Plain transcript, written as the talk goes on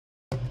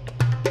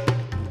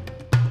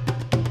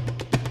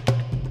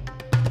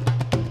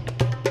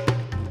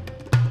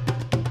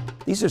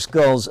These are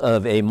skulls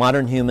of a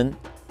modern human,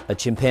 a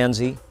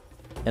chimpanzee,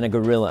 and a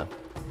gorilla.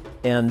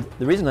 And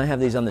the reason I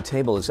have these on the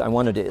table is I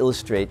wanted to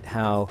illustrate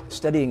how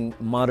studying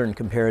modern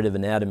comparative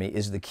anatomy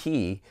is the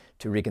key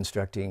to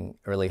reconstructing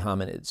early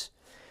hominids.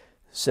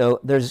 So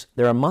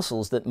there are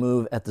muscles that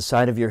move at the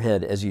side of your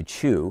head as you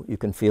chew. You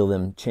can feel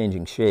them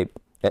changing shape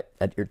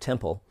at your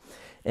temple.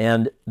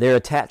 And they're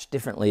attached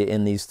differently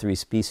in these three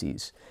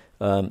species.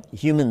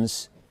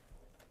 Humans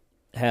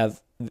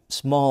have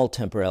small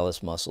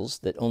temporalis muscles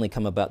that only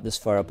come about this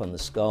far up on the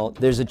skull.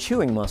 There's a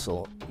chewing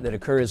muscle that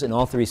occurs in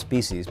all three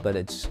species, but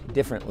it's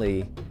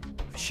differently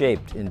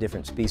shaped in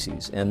different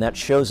species, and that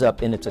shows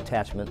up in its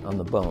attachment on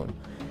the bone.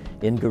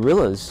 In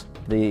gorillas,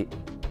 the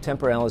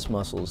temporalis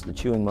muscles, the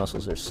chewing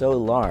muscles, are so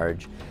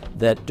large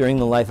that during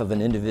the life of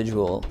an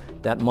individual,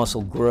 that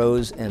muscle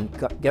grows and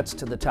gets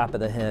to the top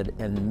of the head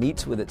and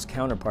meets with its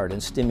counterpart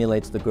and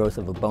stimulates the growth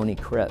of a bony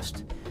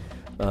crest.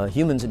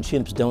 Humans and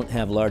chimps don't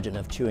have large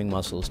enough chewing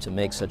muscles to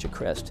make such a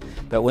crest.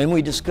 But when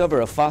we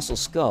discover a fossil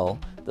skull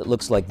that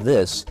looks like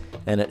this,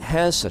 and it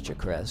has such a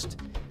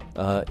crest,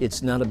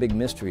 it's not a big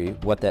mystery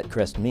what that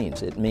crest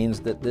means. It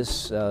means that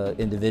this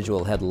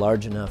individual had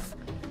large enough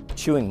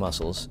chewing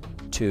muscles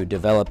to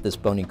develop this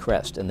bony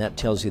crest, and that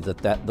tells you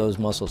that those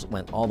muscles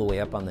went all the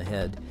way up on the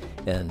head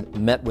and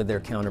met with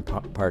their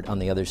counterpart on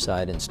the other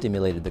side and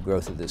stimulated the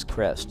growth of this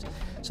crest.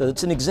 So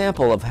it's an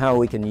example of how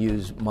we can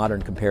use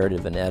modern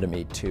comparative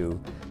anatomy to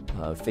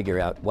figure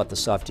out what the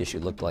soft tissue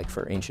looked like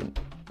for ancient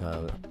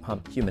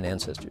human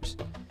ancestors.